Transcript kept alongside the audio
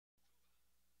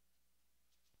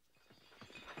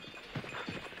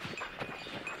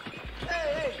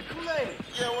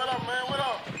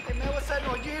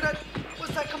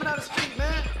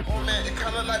man. It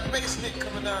kind of like Bass Nick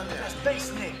coming down there. That's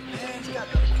Bass Nick, man. He's got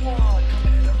the quad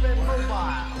coming in, the red mobile.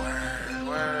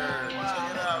 Word. Wow,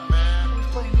 Check it man. out, man. Who's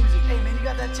playing music? Hey, man, you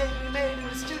got that tape we made in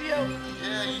the studio?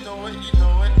 Yeah, you know it.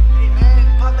 Hey,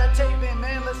 man, pop that tape in,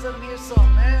 man. Let's let them hear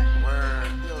something, man. Word.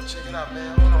 Yo, check it out,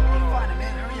 man. Hold on. Find it,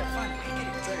 man. Hurry up, find it. Hey,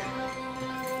 get it. Take it.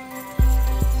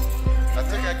 I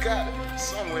think I got it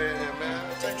somewhere in here, man.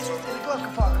 Take it in the glove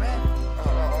compartment, man.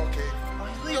 Oh, okay. Oh,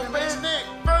 he's Yo, leaving, Bass man.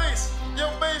 Nick, Bass. Yo,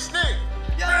 Bass Nick.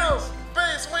 Yes. Yo,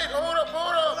 Bass, wait, hold up.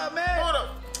 Hold up, man. Hold up.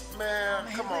 Man,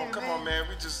 Man, come on, man.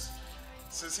 We just,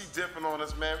 since he dipping on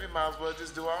us, man, we might as well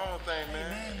just do our own thing, Hey,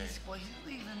 man. he's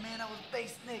leaving, man. That was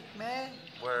Bass Nick, man.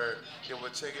 Word. Yeah,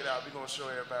 well, check it out. We're going to show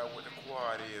everybody what the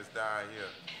quad is down here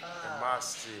in my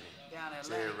city. Down at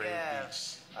Cherry Atlantic Ave.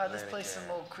 Beach. All right, let's play Atlantic some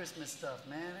Ave. old Christmas stuff,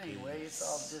 man. Anyway, it's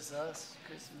all just us.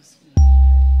 Christmas,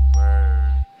 Word.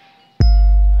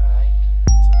 All right,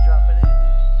 so drop it in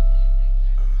there.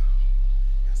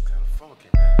 That's kind of funky,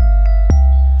 man.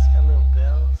 It's got little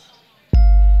bells. A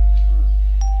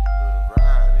little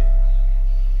ride in.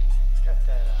 It's got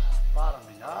that bottom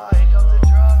in. Oh, here comes the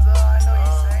drums. Oh, I know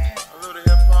you're saying. A little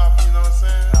hip hop, you know what I'm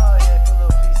saying? Oh, yeah, put a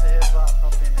little piece of hip hop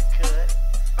up in the cut.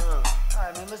 All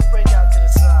right, man, let's break out to the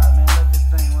side, man. Let this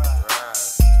thing rock. Right.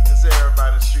 Let's say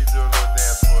everybody in the street do a little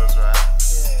dance for us, right?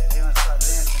 Yeah, they gonna start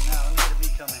dancing now. Let me get the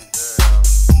beat come in.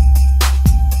 Yeah.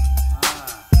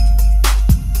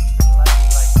 I like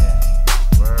it like that.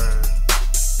 Word.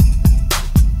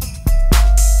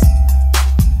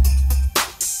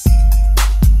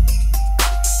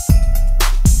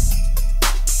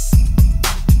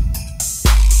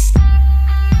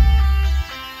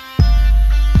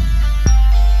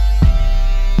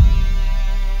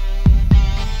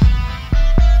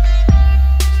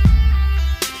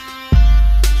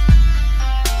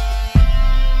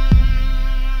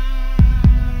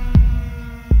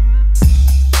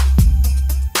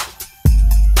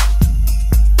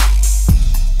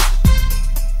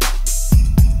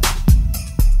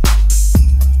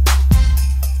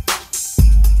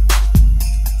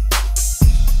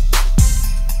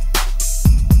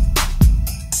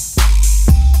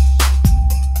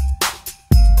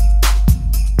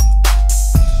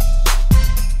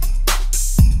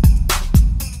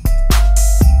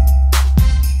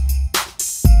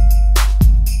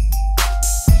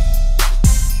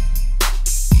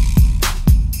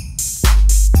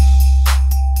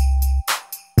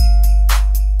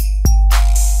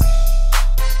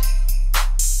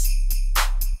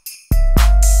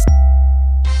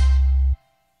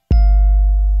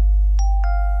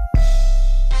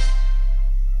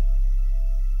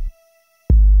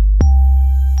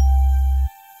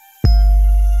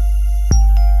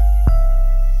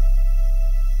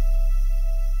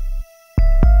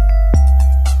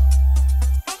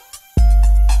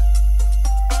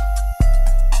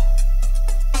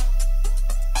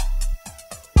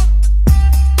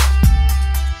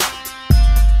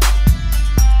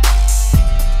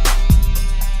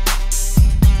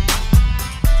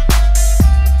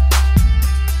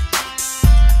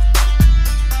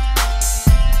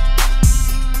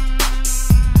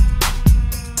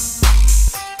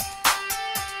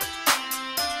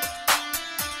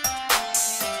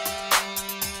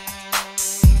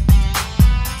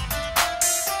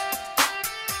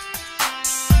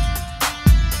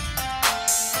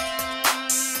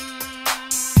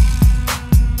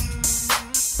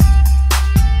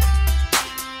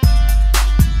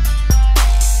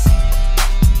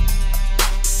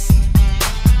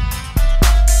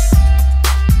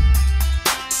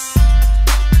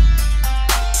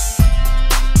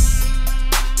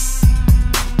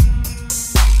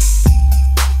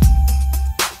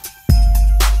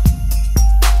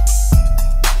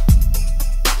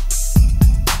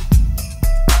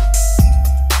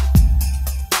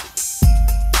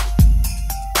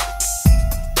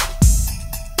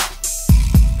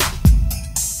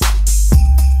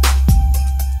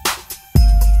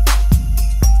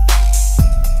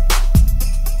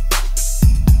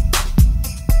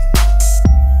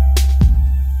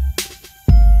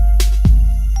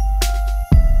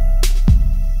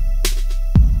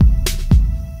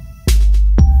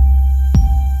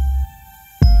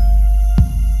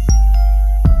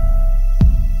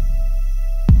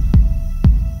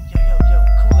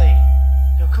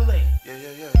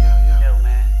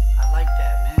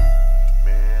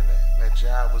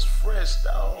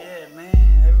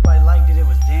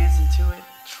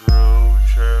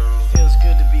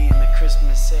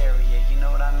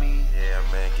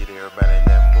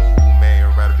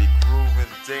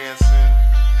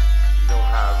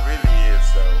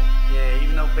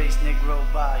 Bass Nick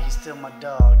rolled by, he's still my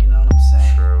dog, you know what I'm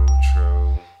saying? True,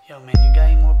 true. Yo, man, you got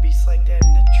any more beats like that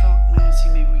in the trunk, man? See,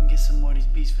 maybe we can get some more of these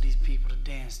beats for these people to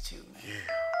dance to, man. Yeah.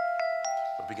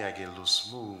 But we gotta get a little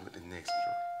smooth with the next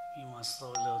joint. You want to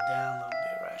slow it a little down a little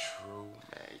bit, right? True,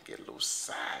 man. You get a little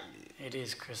silent. It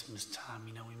is Christmas time,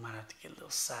 you know, we might have to get a little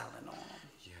silent on them.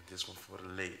 Yeah, this one for the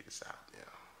ladies out there.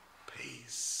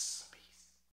 Peace.